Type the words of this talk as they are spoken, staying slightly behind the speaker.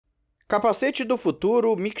Capacete do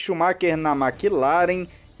futuro, Mick Schumacher na Mclaren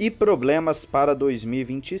e problemas para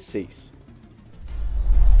 2026.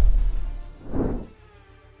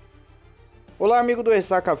 Olá amigo do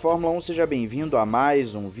Ressaca F1, seja bem-vindo a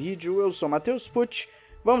mais um vídeo, eu sou Matheus Pucci.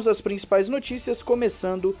 Vamos às principais notícias,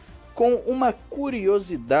 começando com uma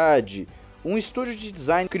curiosidade. Um estúdio de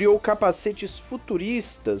design criou capacetes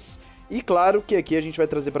futuristas e claro que aqui a gente vai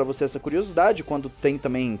trazer para você essa curiosidade, quando tem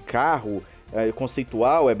também carro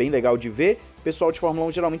conceitual, é bem legal de ver, o pessoal de Fórmula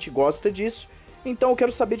 1 geralmente gosta disso, então eu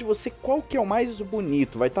quero saber de você qual que é o mais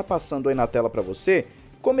bonito, vai estar passando aí na tela para você,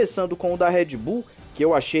 começando com o da Red Bull, que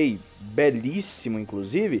eu achei belíssimo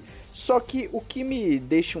inclusive, só que o que me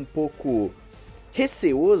deixa um pouco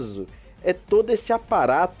receoso é todo esse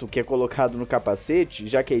aparato que é colocado no capacete,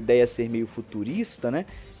 já que a ideia é ser meio futurista, né?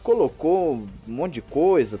 Colocou um monte de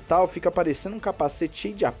coisa, tal, fica parecendo um capacete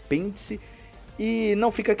cheio de apêndice e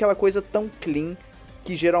não fica aquela coisa tão clean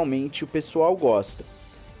que geralmente o pessoal gosta.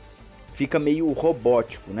 Fica meio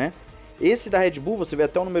robótico, né? Esse da Red Bull, você vê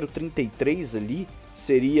até o número 33 ali,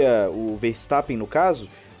 seria o Verstappen no caso,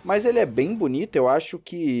 mas ele é bem bonito, eu acho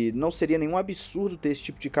que não seria nenhum absurdo ter esse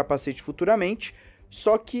tipo de capacete futuramente,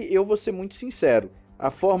 só que eu vou ser muito sincero, a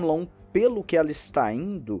Fórmula 1, pelo que ela está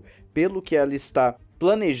indo, pelo que ela está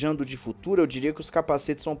planejando de futuro, eu diria que os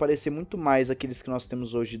capacetes vão parecer muito mais aqueles que nós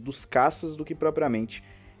temos hoje dos caças do que propriamente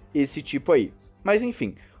esse tipo aí. Mas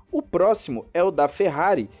enfim, o próximo é o da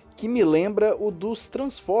Ferrari, que me lembra o dos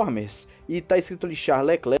Transformers, e tá escrito ali Charles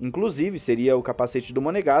Leclerc, inclusive seria o capacete do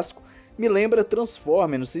Monegasco, me lembra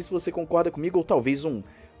Transformer, não sei se você concorda comigo, ou talvez um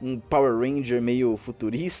Power Ranger meio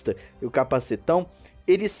futurista, o capacetão.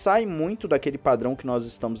 Ele sai muito daquele padrão que nós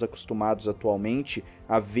estamos acostumados atualmente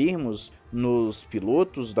a vermos nos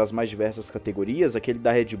pilotos das mais diversas categorias. Aquele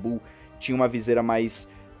da Red Bull tinha uma viseira mais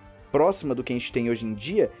próxima do que a gente tem hoje em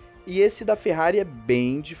dia, e esse da Ferrari é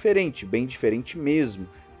bem diferente mesmo.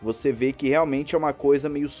 Você vê que realmente é uma coisa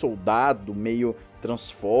meio soldado, meio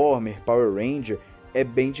Transformer, Power Ranger, é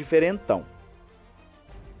bem diferentão.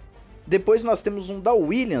 Depois nós temos um da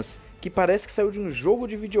Williams, que parece que saiu de um jogo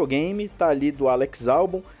de videogame, tá ali do Alex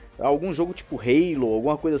Albon, algum jogo tipo Halo,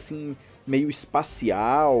 alguma coisa assim meio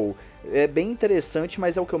espacial, é bem interessante,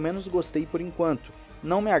 mas é o que eu menos gostei por enquanto.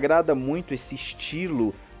 Não me agrada muito esse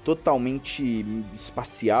estilo totalmente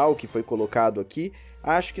espacial que foi colocado aqui,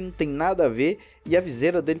 acho que não tem nada a ver e a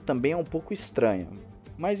viseira dele também é um pouco estranha,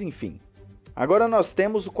 mas enfim. Agora nós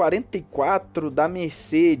temos o 44 da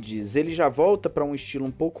Mercedes, ele já volta para um estilo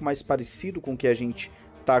um pouco mais parecido com o que a gente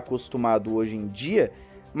está acostumado hoje em dia,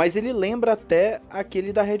 mas ele lembra até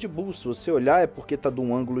aquele da Red Bull, se você olhar é porque está de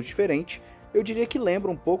um ângulo diferente, eu diria que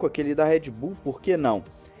lembra um pouco aquele da Red Bull, por que não?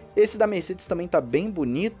 Esse da Mercedes também está bem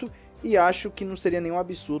bonito e acho que não seria nenhum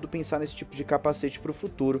absurdo pensar nesse tipo de capacete para o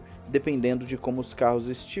futuro, dependendo de como os carros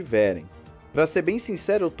estiverem. Para ser bem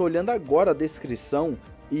sincero, eu estou olhando agora a descrição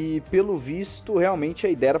e pelo visto realmente a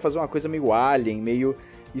ideia era fazer uma coisa meio alien, meio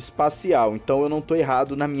espacial, então eu não estou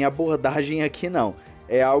errado na minha abordagem aqui não,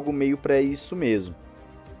 é algo meio para isso mesmo.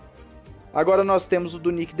 Agora nós temos o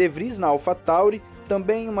do Nyck de Vries na AlphaTauri,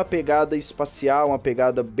 também uma pegada espacial, uma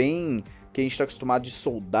pegada bem que a gente está acostumado de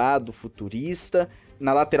soldado futurista,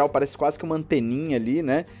 na lateral parece quase que uma anteninha ali,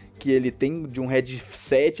 né, que ele tem de um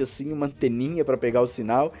headset assim, uma anteninha para pegar o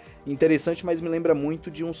sinal, interessante, mas me lembra muito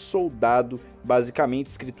de um soldado, basicamente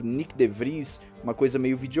escrito Nyck de Vries, uma coisa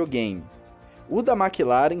meio videogame. O da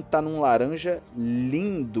McLaren tá num laranja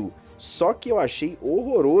lindo, só que eu achei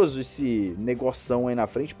horroroso esse negoção aí na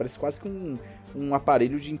frente, parece quase que um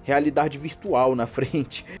aparelho de realidade virtual na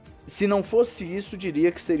frente. Se não fosse isso,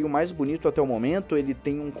 diria que seria o mais bonito até o momento, ele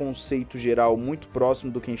tem um conceito geral muito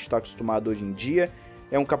próximo do que a gente está acostumado hoje em dia,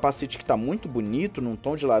 é um capacete que está muito bonito, num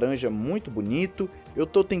tom de laranja muito bonito. Eu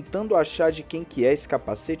estou tentando achar de quem que é esse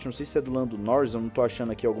capacete, não sei se é do Lando Norris, eu não estou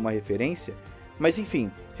achando aqui alguma referência. Mas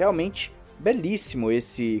enfim, realmente belíssimo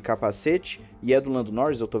esse capacete, e é do Lando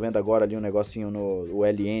Norris, eu estou vendo agora ali um negocinho no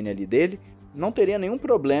LN ali dele. Não teria nenhum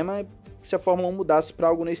problema se a Fórmula 1 mudasse para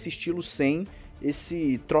algo nesse estilo sem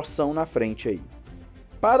esse troção na frente aí.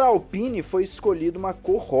 Para a Alpine foi escolhida uma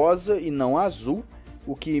cor rosa e não azul,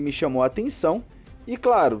 o que me chamou a atenção. E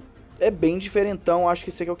claro, é bem diferentão, acho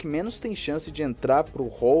que esse aqui é o que menos tem chance de entrar pro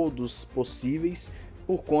hall dos possíveis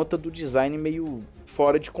por conta do design meio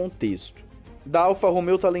fora de contexto. Da Alfa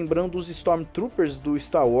Romeo tá lembrando os Stormtroopers do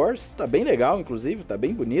Star Wars, tá bem legal inclusive, tá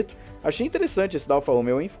bem bonito. Achei interessante esse da Alfa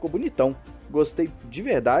Romeo, hein? Ficou bonitão, gostei de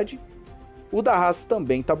verdade. O da Haas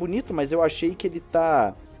também tá bonito, mas eu achei que ele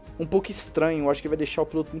tá um pouco estranho, eu acho que vai deixar o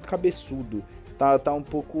piloto muito cabeçudo. Tá um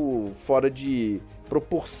pouco fora de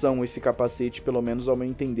proporção esse capacete, pelo menos ao meu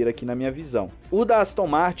entender aqui na minha visão. O da Aston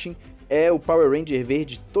Martin é o Power Ranger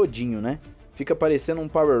verde todinho, né? Fica parecendo um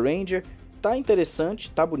Power Ranger. Tá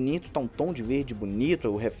interessante, tá bonito, tá um tom de verde bonito,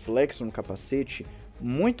 o reflexo no capacete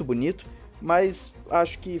muito bonito, mas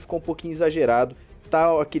acho que ficou um pouquinho exagerado.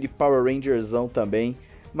 Tá aquele Power Rangerzão também,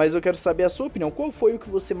 mas eu quero saber a sua opinião. Qual foi o que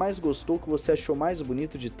você mais gostou, que você achou mais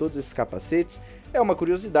bonito de todos esses capacetes? É uma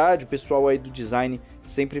curiosidade, o pessoal aí do design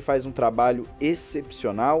sempre faz um trabalho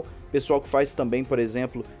excepcional. O pessoal que faz também, por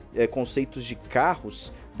exemplo, conceitos de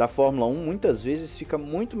carros da Fórmula 1, muitas vezes fica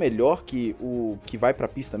muito melhor que o que vai para a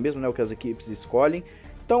pista mesmo, né, o que as equipes escolhem.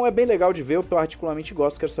 Então é bem legal de ver, eu particularmente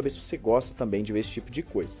gosto, quero saber se você gosta também de ver esse tipo de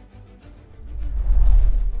coisa.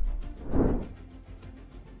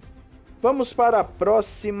 Vamos para a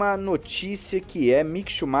próxima notícia, que é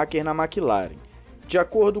Mick Schumacher na McLaren. De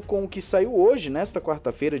acordo com o que saiu hoje, nesta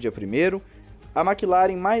quarta-feira, dia 1º, a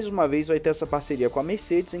McLaren mais uma vez vai ter essa parceria com a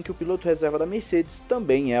Mercedes, em que o piloto reserva da Mercedes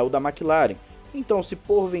também é o da McLaren. Então, se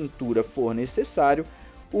porventura for necessário,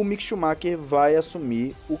 o Mick Schumacher vai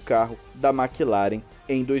assumir o carro da McLaren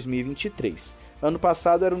em 2023. Ano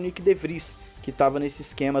passado era o Nick De Vries, que estava nesse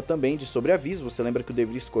esquema também de sobreaviso. Você lembra que o De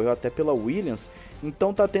Vries correu até pela Williams,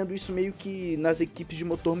 então tá tendo isso meio que nas equipes de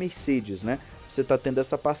motor Mercedes, né? Você tá tendo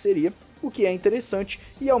essa parceria, o que é interessante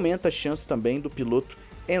e aumenta a chance também do piloto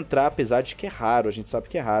entrar, apesar de que é raro, a gente sabe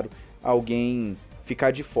que é raro alguém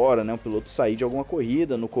ficar de fora, né? Um piloto sair de alguma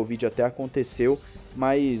corrida, no Covid até aconteceu,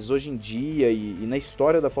 mas hoje em dia e na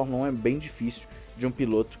história da Fórmula 1 é bem difícil de um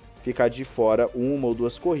piloto ficar de fora uma ou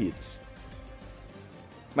duas corridas.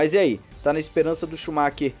 Mas e aí, tá na esperança do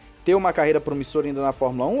Schumacher ter uma carreira promissora ainda na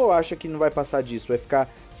Fórmula 1 ou acha que não vai passar disso, vai ficar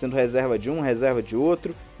sendo reserva de um, reserva de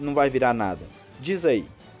outro, não vai virar nada? Diz aí.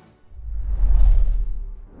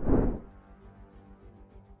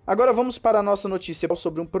 Agora vamos para a nossa notícia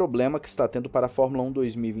sobre um problema que está tendo para a Fórmula 1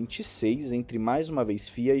 2026 entre mais uma vez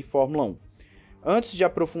FIA e Fórmula 1. Antes de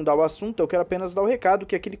aprofundar o assunto, eu quero apenas dar o recado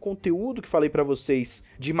que aquele conteúdo que falei para vocês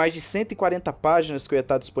de mais de 140 páginas que eu ia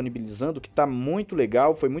estar disponibilizando, que está muito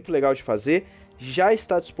legal, foi muito legal de fazer, já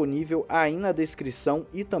está disponível aí na descrição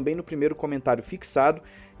e também no primeiro comentário fixado.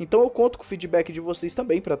 Então eu conto com o feedback de vocês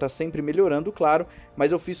também para estar sempre melhorando, claro,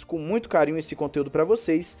 mas eu fiz com muito carinho esse conteúdo para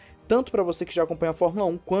vocês, tanto para você que já acompanha a Fórmula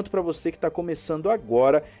 1, quanto para você que está começando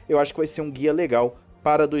agora. Eu acho que vai ser um guia legal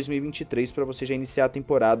para 2023, para você já iniciar a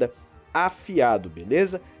temporada afiado,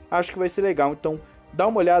 beleza? Acho que vai ser legal, então dá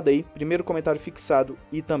uma olhada aí, primeiro comentário fixado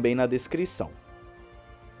e também na descrição.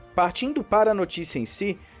 Partindo para a notícia em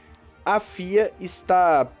si, a FIA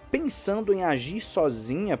está pensando em agir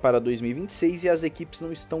sozinha para 2026 e as equipes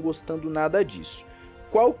não estão gostando nada disso.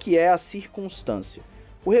 Qual que é a circunstância?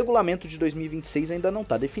 O regulamento de 2026 ainda não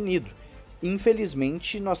está definido.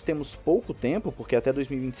 Infelizmente, nós temos pouco tempo, porque até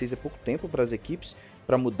 2026 é pouco tempo para as equipes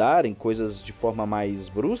para mudarem coisas de forma mais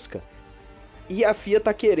brusca, e a FIA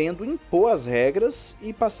está querendo impor as regras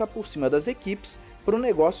e passar por cima das equipes para o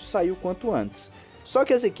negócio sair o quanto antes. Só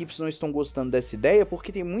que as equipes não estão gostando dessa ideia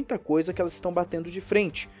porque tem muita coisa que elas estão batendo de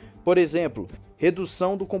frente. Por exemplo,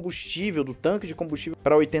 redução do combustível, do tanque de combustível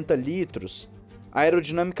para 80 litros,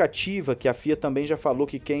 aerodinâmica ativa, que a FIA também já falou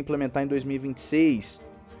que quer implementar em 2026,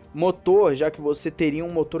 motor, já que você teria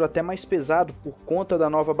um motor até mais pesado por conta da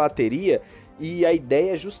nova bateria, e a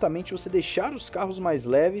ideia é justamente você deixar os carros mais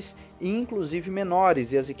leves e inclusive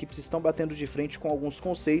menores, e as equipes estão batendo de frente com alguns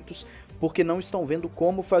conceitos porque não estão vendo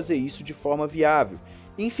como fazer isso de forma viável.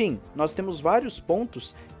 Enfim, nós temos vários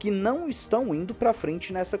pontos que não estão indo para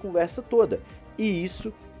frente nessa conversa toda, e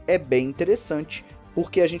isso é bem interessante,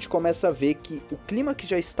 porque a gente começa a ver que o clima que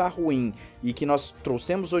já está ruim e que nós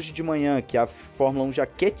trouxemos hoje de manhã, que a Fórmula 1 já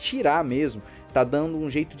quer tirar mesmo, tá dando um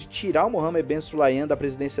jeito de tirar o Mohammed Ben Sulayem da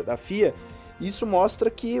presidência da FIA, isso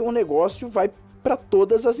mostra que o negócio vai para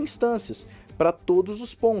todas as instâncias, para todos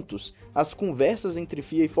os pontos. As conversas entre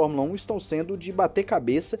FIA e Fórmula 1 estão sendo de bater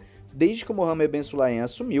cabeça desde que o Mohammed Ben Sulayem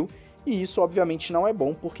assumiu, e isso obviamente não é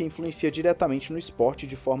bom porque influencia diretamente no esporte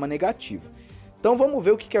de forma negativa. Então vamos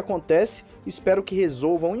ver o que acontece, espero que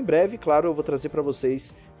resolvam em breve, claro, eu vou trazer para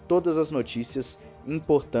vocês todas as notícias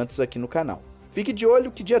importantes aqui no canal. Fique de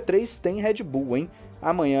olho que dia 3 tem Red Bull, hein?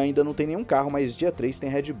 Amanhã ainda não tem nenhum carro, mas dia 3 tem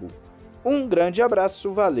Red Bull. Um grande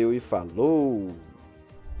abraço, valeu e falou!